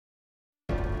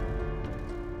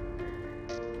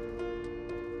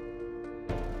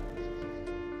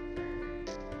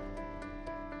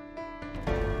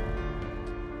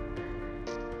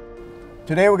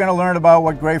Today we're going to learn about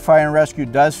what Gray Fire and Rescue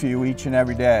does for you each and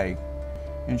every day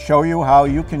and show you how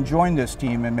you can join this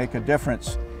team and make a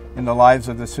difference in the lives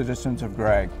of the citizens of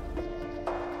Gray.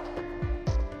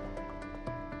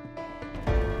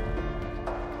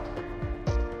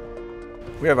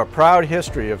 We have a proud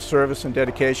history of service and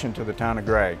dedication to the town of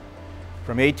Gray.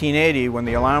 From 1880, when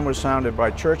the alarm was sounded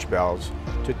by church bells,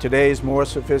 to today's more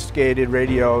sophisticated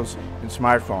radios and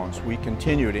smartphones, we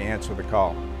continue to answer the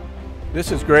call.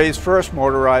 This is Gray's first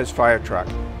motorized fire truck.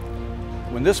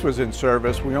 When this was in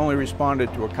service, we only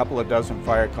responded to a couple of dozen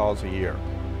fire calls a year.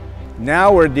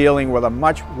 Now we're dealing with a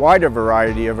much wider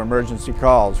variety of emergency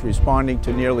calls, responding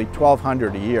to nearly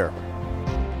 1,200 a year.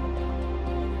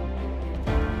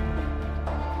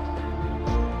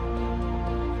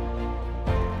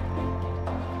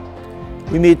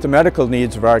 We meet the medical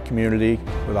needs of our community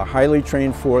with a highly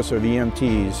trained force of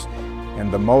EMTs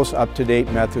and the most up-to-date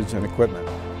methods and equipment.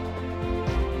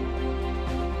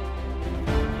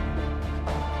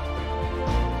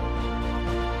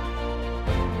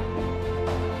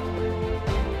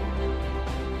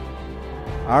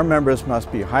 Our members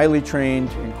must be highly trained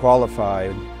and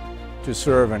qualified to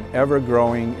serve an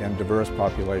ever-growing and diverse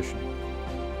population.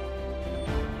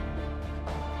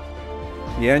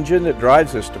 The engine that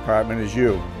drives this department is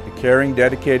you, the caring,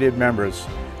 dedicated members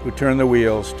who turn the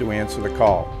wheels to answer the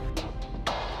call.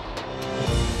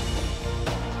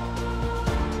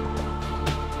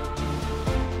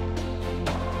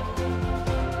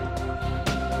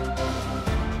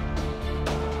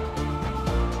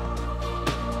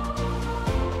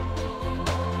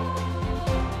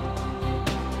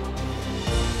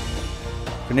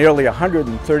 For nearly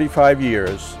 135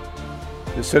 years,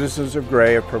 the citizens of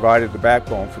Gray have provided the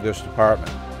backbone for this department.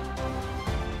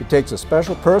 It takes a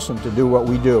special person to do what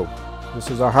we do. This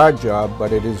is a hard job,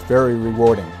 but it is very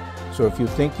rewarding. So if you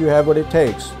think you have what it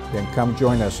takes, then come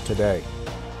join us today.